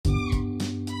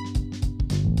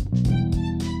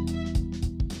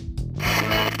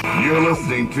You're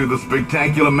listening to the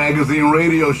Spectacular Magazine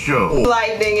radio show.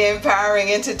 Enlightening, empowering,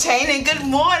 entertaining. Good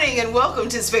morning and welcome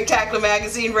to Spectacular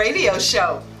Magazine radio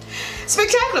show.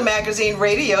 Spectacular Magazine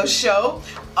radio show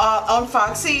on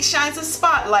Foxy shines a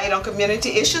spotlight on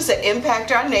community issues that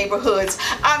impact our neighborhoods.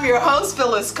 I'm your host,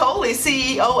 Phyllis Coley,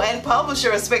 CEO and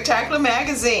publisher of Spectacular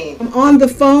Magazine. I'm on the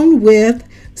phone with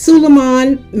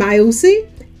Suleiman Mayousi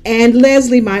and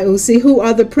Leslie Mayousi, who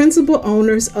are the principal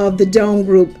owners of the Dome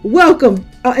Group. Welcome,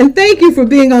 and thank you for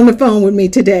being on the phone with me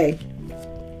today.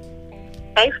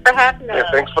 Thanks for having us.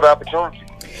 Yeah, thanks for the opportunity.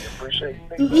 Appreciate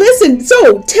it. Listen,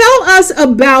 so tell us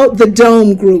about the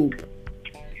Dome Group.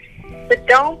 The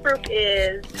Dome Group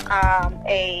is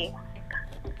a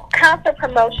concert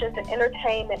promotions and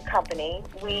entertainment company.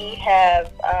 We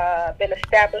have been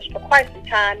established for quite some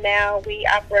time now. We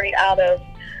operate out of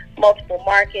multiple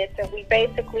markets, and we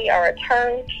basically are a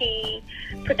turnkey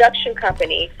production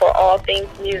company for all things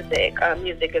music,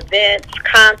 music events,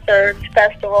 concerts,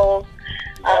 festivals.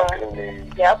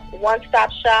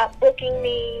 One-stop shop, booking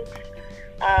needs.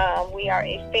 We are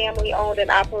a family-owned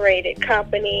and operated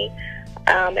company,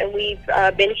 and we've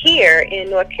been here in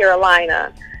North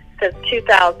Carolina since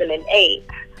 2008.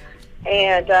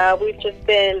 And we've just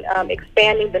been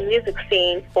expanding the music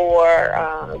scene for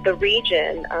the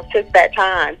region since that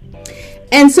time.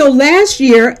 And so last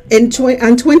year, in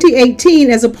 2018,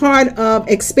 as a part of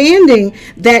expanding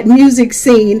that music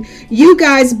scene, you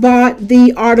guys bought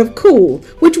the Art of Cool,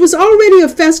 which was already a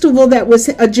festival that was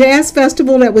a jazz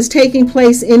festival that was taking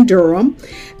place in Durham.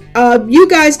 You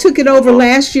guys took it over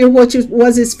last year, which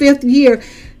was its 5th year.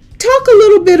 Talk a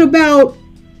little bit about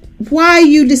why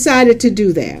you decided to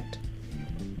do that.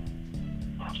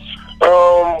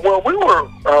 Well, we were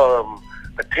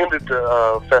attended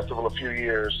the festival a few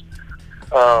years.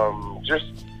 Just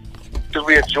because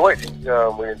we enjoyed it.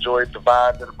 We enjoyed the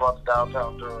vibe that it brought to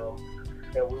downtown Durham,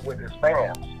 and we went as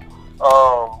fans.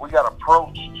 We got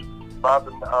approached by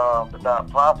the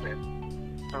nonprofit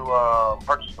to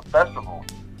purchase the festival,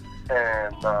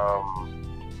 and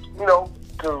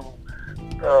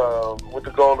with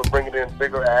the goal of bringing in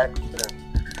bigger acts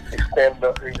and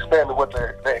expanding what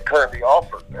they currently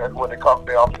offered, what they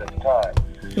offered at the time.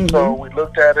 Mm-hmm. So we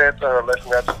looked at it. Leslie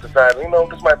and I just decided,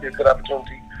 this might be a good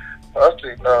opportunity for us to,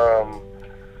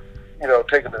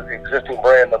 take an existing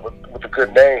brand with a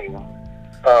good name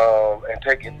and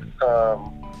take it,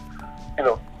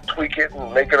 tweak it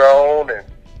and make it our own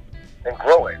and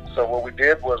grow it. So what we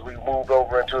did was we moved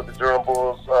over into the Durham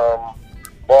Bulls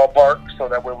ballpark, so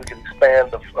that way we can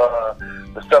expand the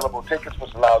sellable tickets,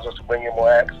 which allows us to bring in more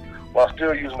acts while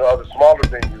still using the other smaller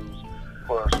venues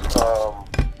for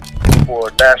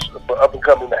up and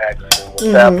coming acts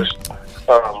and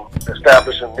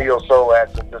establishing neo soul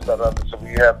acts and this and other. So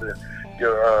we have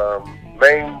your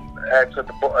main acts at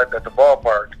the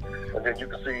ballpark, and then you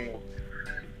can see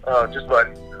just about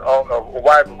a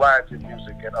wide variety of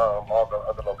music at all the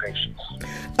other locations.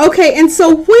 Okay, and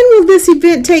so when will this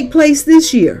event take place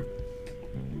this year?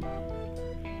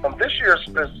 This year is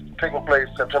taking place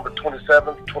September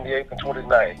 27th, 28th, and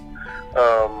 29th,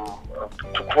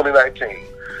 2019.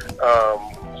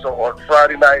 So on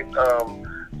Friday night,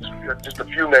 just a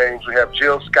few names. We have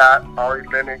Jill Scott, Ari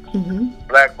Lennox,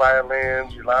 Black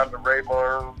Violins, Yolanda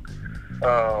Rayburn,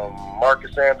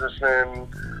 Marcus Anderson,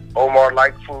 Omar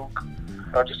Lightfoot.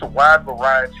 Just a wide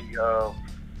variety of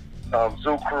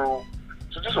Zoo Crew.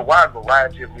 So just a wide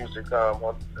variety of music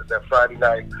on that Friday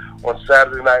night. On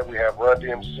Saturday night, we have Run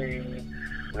DMC,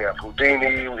 we have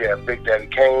Houdini, we have Big Daddy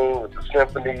Kane with the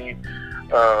Symphony,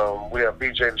 we have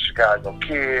BJ the Chicago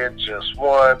Kid, Just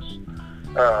Once,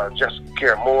 Jessica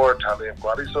Care Moore, Talib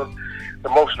Kweli. So the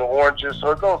Emotional Oranges.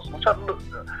 So it goes, we try to look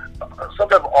some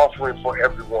type of offering for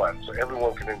everyone, so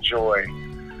everyone can enjoy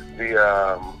the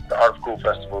Art of Cool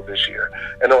Festival this year.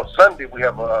 And on Sunday, we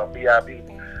have a VIP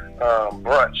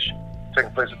brunch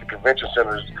taking place at the convention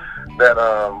centers that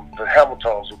the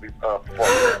Hamiltons will be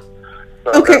performing at.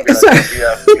 So okay,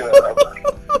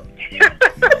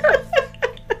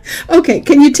 okay,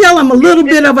 can you tell I'm a little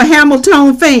bit of a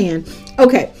Hamilton fan?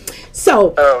 Okay,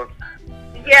 so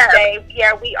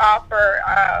we offer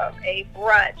a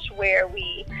brunch where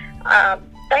we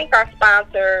thank our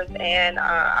sponsors and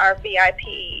our VIP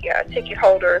ticket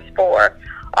holders for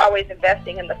always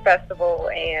investing in the festival.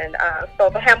 And so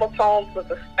the Hamiltons was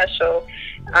a special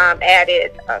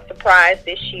added surprise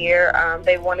this year.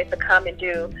 They wanted to come and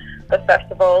do the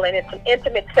festival, and it's an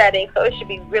intimate setting, so it should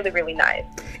be really, really nice.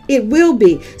 It will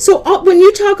be. So when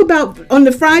you talk about on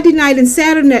the Friday night and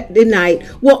Saturday night,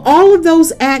 will all of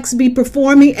those acts be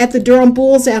performing at the Durham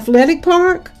Bulls Athletic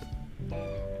Park?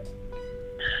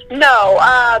 No,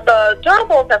 the Durham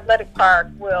Bulls Athletic Park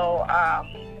will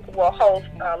will host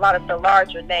a lot of the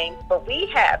larger names, but we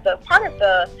have part of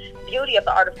the beauty of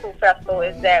the Art of Cool Festival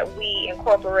is that we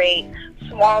incorporate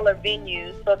smaller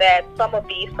venues so that some of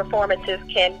these performances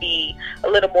can be a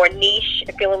little more niche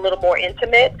and feel a little more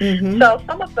intimate. So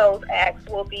some of those acts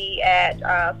will be at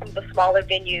some of the smaller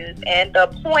venues, and the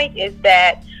point is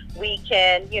that we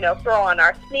can, throw on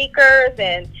our sneakers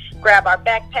and grab our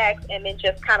backpacks and then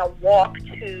just kind of walk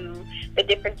to the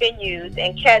different venues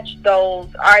and catch those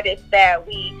artists that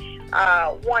we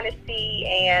want to see,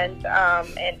 and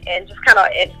just kind of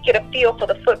get a feel for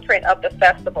the footprint of the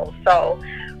festival. So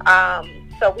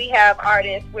we have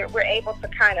artists. We're able to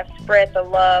kind of spread the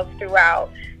love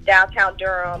throughout downtown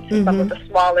Durham to some of the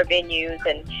smaller venues,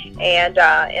 and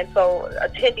so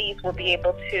attendees will be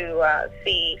able to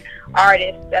see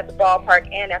artists at the ballpark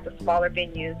and at the smaller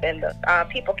venues, and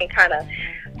people can kind of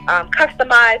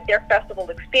customize their festival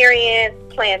experience,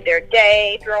 plan their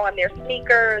day, throw on their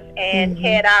sneakers, and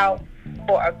head out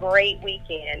for a great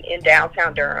weekend in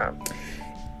downtown Durham.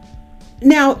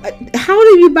 Now, how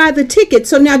do you buy the ticket?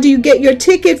 So now, do you get your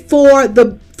ticket for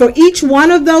each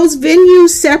one of those venues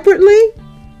separately?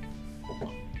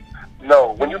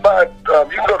 No, when you buy, you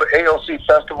can go to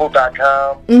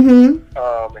AOCfestival.com and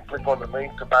click on the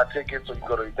link to buy tickets, or you can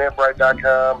go to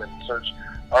Eventbrite.com and search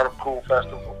Art of Cool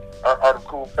Festival, Art of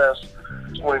Cool Fest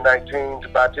 2019 to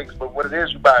buy tickets. But what it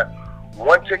is, you buy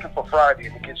one ticket for Friday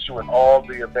and it gets you in all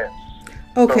the events.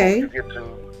 Okay. So you get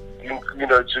to,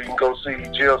 so you can go see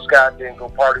Jill Scott, then go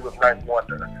party with Ninth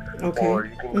Wonder. Okay. Or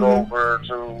you can go over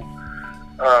to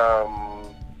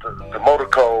the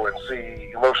Motorco and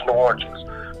see Emotional Oranges.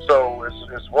 So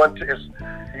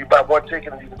you buy one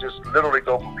ticket and you can just literally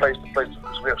go from place to place.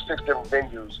 Because we have 6 different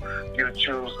venues. You can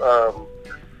choose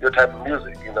your type of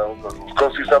music.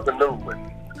 Go see something new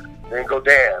and then go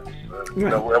dance.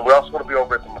 Right. And we're also going to be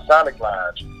over at the Masonic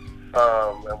Lodge,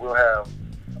 and we'll have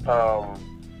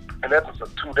in essence a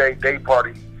 2-day day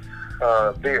party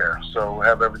there. So we'll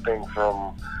have everything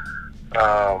from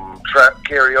trap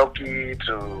karaoke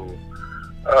to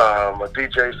a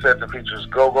DJ set that features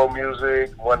go-go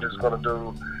music. One that's going to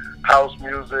do house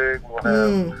music. We'll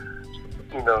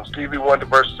have, Stevie Wonder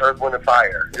versus Earth, Wind and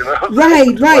Fire.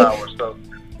 Right. So,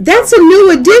 that's a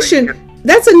new addition.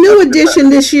 That's a new addition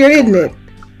this year, isn't it?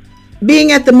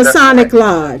 Being at the Masonic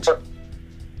Lodge.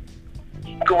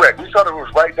 Correct. We thought it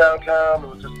was right downtown.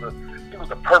 It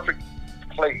was a perfect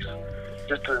place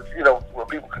just to, where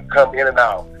people can come in and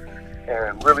out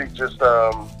and really just,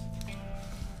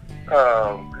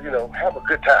 have a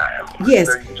good time. Yes.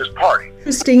 You can just party.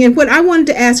 Interesting. And what I wanted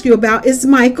to ask you about is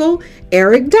Michael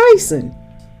Eric Dyson.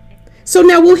 So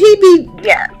now, will he be?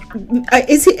 Yeah. What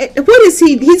is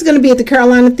he? He's going to be at the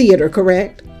Carolina Theater,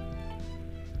 correct?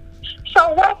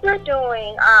 So what we're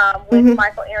doing with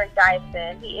Michael Eric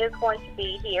Dyson, he is going to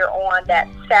be here on that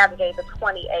Saturday, the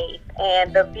 28th.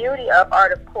 And the beauty of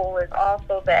Art of Cool is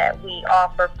also that we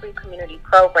offer free community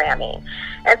programming.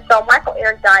 And so Michael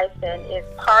Eric Dyson is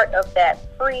part of that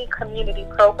free community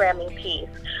programming piece.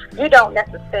 You don't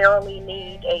necessarily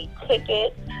need a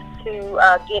ticket to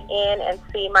get in and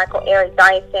see Michael Eric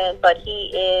Dyson, but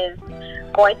he is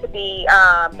going to be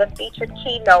the featured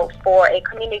keynote for a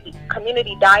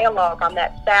community dialogue on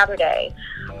that Saturday.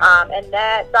 And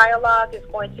that dialogue is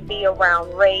going to be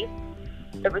around race,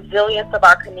 the resilience of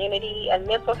our community, and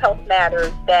mental health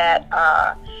matters that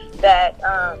are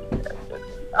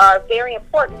very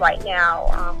important right now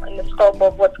in the scope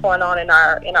of what's going on in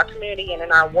our community and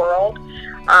in our world.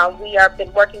 We have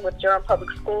been working with Durham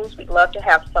Public Schools. We'd love to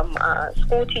have some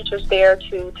school teachers there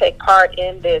to take part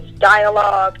in this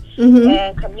dialogue,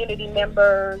 and community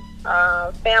members,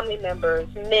 family members,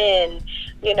 men,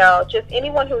 just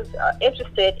anyone who's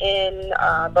interested in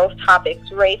those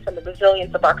topics, race and the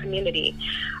resilience of our community.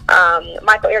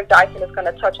 Michael Eric Dyson is going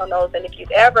to touch on those, and if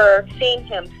you've ever seen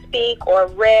him speak or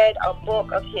read a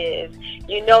book of his,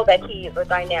 you know that he is a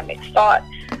dynamic thought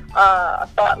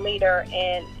leader,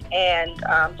 and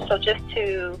so just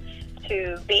to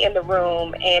be in the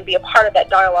room and be a part of that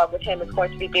dialogue with him is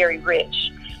going to be very rich.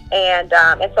 And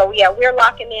so we're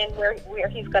locking in where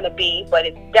he's going to be, but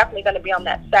it's definitely going to be on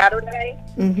that Saturday,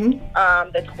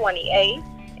 the 28th,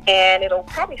 and it'll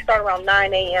probably start around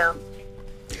 9 a.m.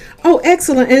 Oh,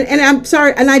 excellent. And I'm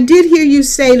sorry, and I did hear you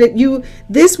say that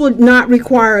this would not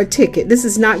require a ticket. This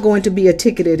is not going to be a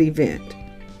ticketed event.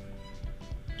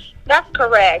 That's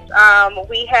correct.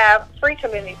 We have free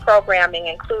community programming,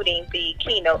 including the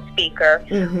keynote speaker,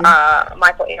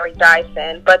 Michael Eric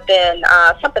Dyson. But then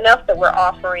something else that we're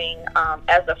offering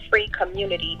as a free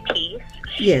community piece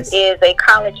is a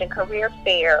college and career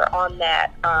fair on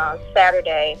that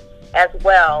Saturday. as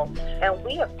well. And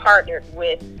we have partnered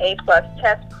with A Plus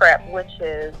Test Prep, which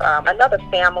is another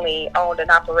family-owned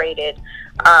and operated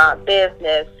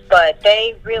business, but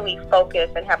they really focus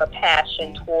and have a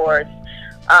passion towards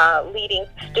leading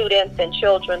students and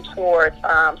children towards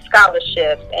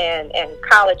scholarships and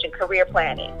college and career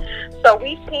planning. So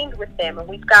we've teamed with them, and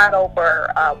we've got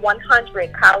over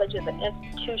 100 colleges and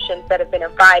institutions that have been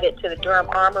invited to the Durham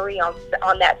Armory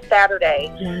on that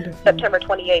Saturday, Wonderful. September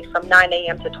 28th from 9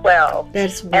 a.m. to 12.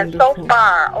 That's And wonderful. so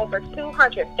far, over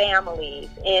 200 families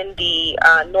in the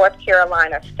North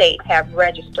Carolina state have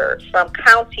registered from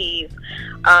counties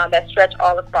that stretch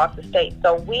all across the state.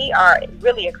 So we are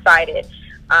really excited.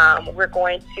 We're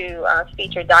going to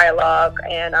feature dialogue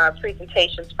and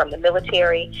presentations from the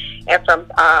military and from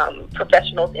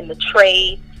professionals in the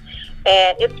trades.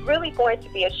 And it's really going to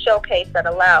be a showcase that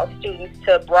allows students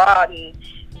to broaden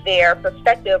their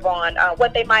perspective on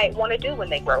what they might want to do when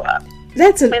they grow up.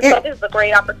 And so this is a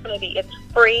great opportunity. It's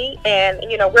free, and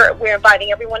you know we're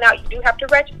inviting everyone out. You do have to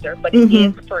register, but it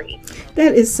is free.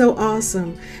 That is so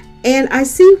awesome. And I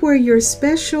see where your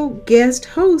special guest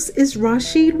host is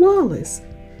Rasheed Wallace.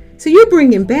 So you're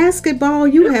bringing basketball.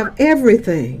 You have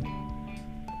everything.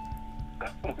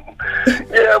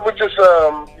 Yeah, we're just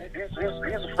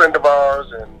he's a friend of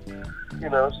ours, and you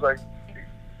know it's like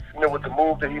with the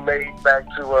move that he made back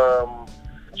to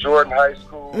Jordan High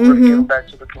School, really getting back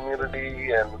to the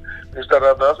community and this, that,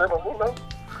 other. I said, well,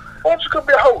 why don't you come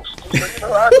be a host? He's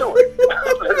like, I'll do it.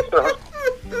 So it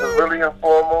was really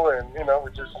informal, and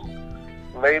we just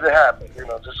made it happen.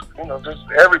 Just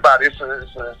everybody. It's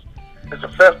a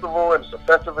festival, and it's a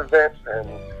festive event, and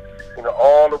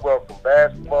all are welcome.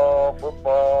 Basketball,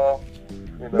 football,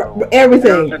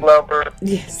 everything. Music, lumber,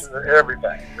 yes,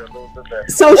 everything.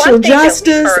 Social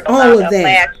justice, all of that.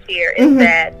 Last year is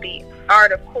that the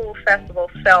Art of Cool Festival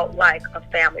felt like a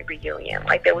family reunion.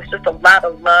 Like there was just a lot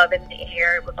of love in the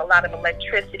air. It was a lot of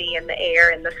electricity in the air,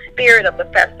 and the spirit of the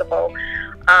festival.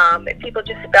 People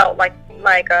just felt like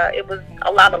it was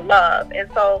a lot of love,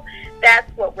 and so that's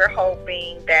what we're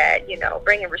hoping that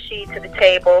bringing Rasheed to the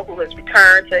table, who has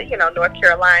returned to North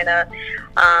Carolina,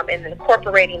 and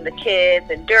incorporating the kids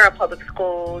in Durham Public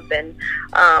Schools and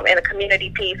a community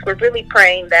piece. We're really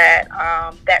praying that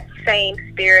that same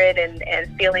spirit and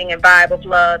feeling and vibe of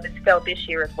love is felt this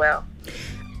year as well.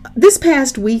 This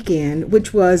past weekend,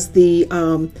 which was the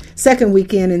second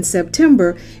weekend in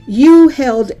September, you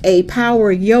held a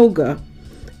power yoga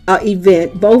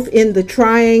event, both in the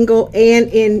Triangle and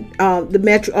in the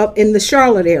metro, in the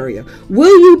Charlotte area.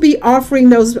 Will you be offering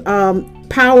those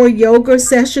power yoga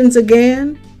sessions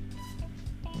again?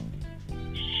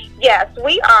 Yes,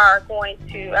 we are going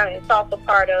to. It's also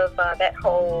part of that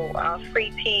whole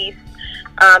free piece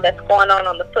that's going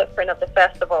on the footprint of the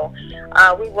festival.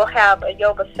 We will have a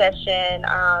yoga session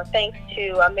thanks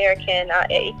to American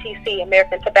ATC,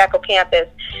 American Tobacco Campus.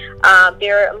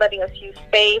 They're letting us use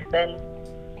space, and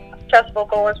festival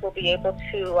goers will be able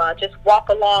to just walk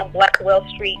along Blackwell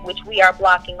Street, which we are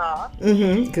blocking off.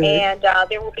 Good. And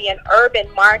there will be an urban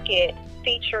market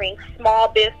featuring small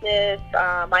business,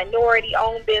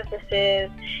 minority-owned businesses,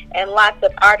 and lots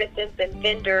of artisans and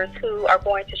vendors who are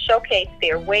going to showcase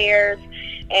their wares.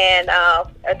 And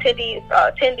attendees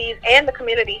and the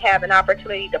community have an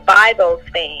opportunity to buy those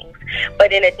things.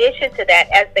 But in addition to that,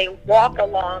 as they walk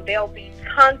along, there'll be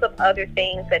tons of other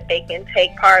things that they can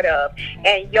take part of,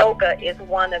 and yoga is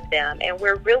one of them. And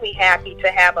we're really happy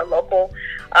to have a local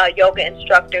yoga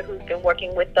instructor who's been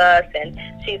working with us, and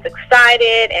she's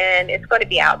excited, and it's going to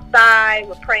be outside.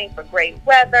 We're praying for great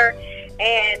weather.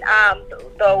 And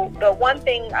the one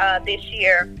thing this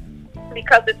year,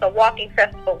 because it's a walking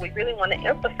festival, we really want to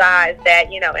emphasize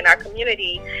that, in our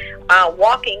community,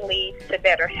 walking leads to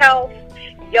better health.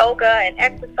 Yoga and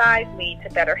exercise lead to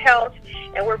better health,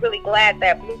 and we're really glad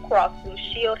that Blue Cross Blue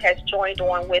Shield has joined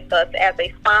on with us as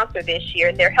a sponsor this year,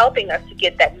 and they're helping us to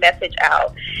get that message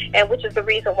out, and which is the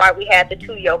reason why we had the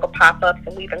 2 yoga pop-ups,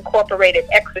 and we've incorporated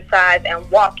exercise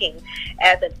and walking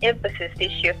as an emphasis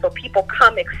this year, so people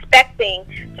come expecting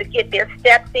to get their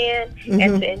steps in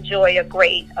and to enjoy a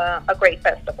great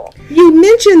festival. You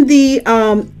mentioned the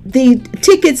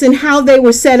tickets and how they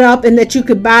were set up, and that you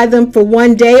could buy them for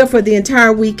one day or for the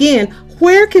entire weekend.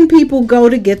 Where can people go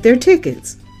to get their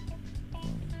tickets?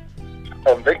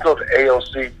 They go to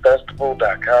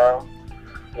AOCfestival.com.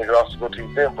 You can also go to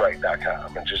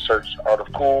eventbrite.com and just search Art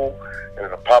of Cool, and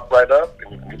it'll pop right up,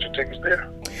 and you can get your tickets there.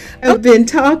 I've been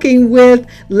talking with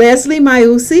Leslie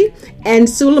Maiusi and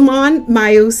Suleiman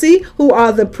Maiusi, who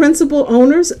are the principal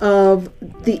owners of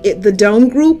the Dome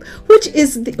Group, who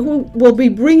will be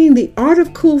bringing the Art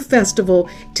of Cool Festival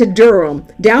to Durham,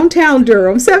 downtown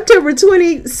Durham, September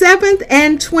 27th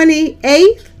and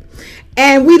 28th.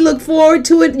 And we look forward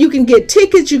to it. You can get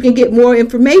tickets. You can get more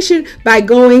information by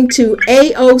going to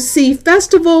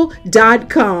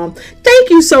aocfestival.com. Thank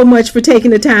you so much for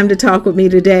taking the time to talk with me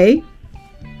today.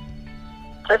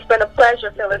 It's been a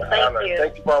pleasure, Phyllis. Thank you.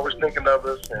 Thank you for always thinking of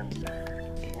us. And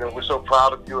we're so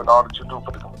proud of you and all that you do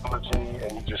for the community.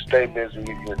 And you just stay busy.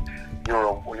 You're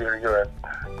a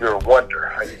wonder.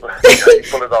 How you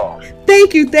pull it off.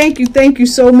 Thank you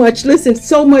so much. Listen,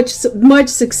 so much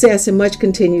success and much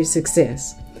continued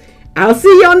success. I'll see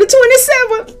you on the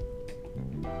 27th.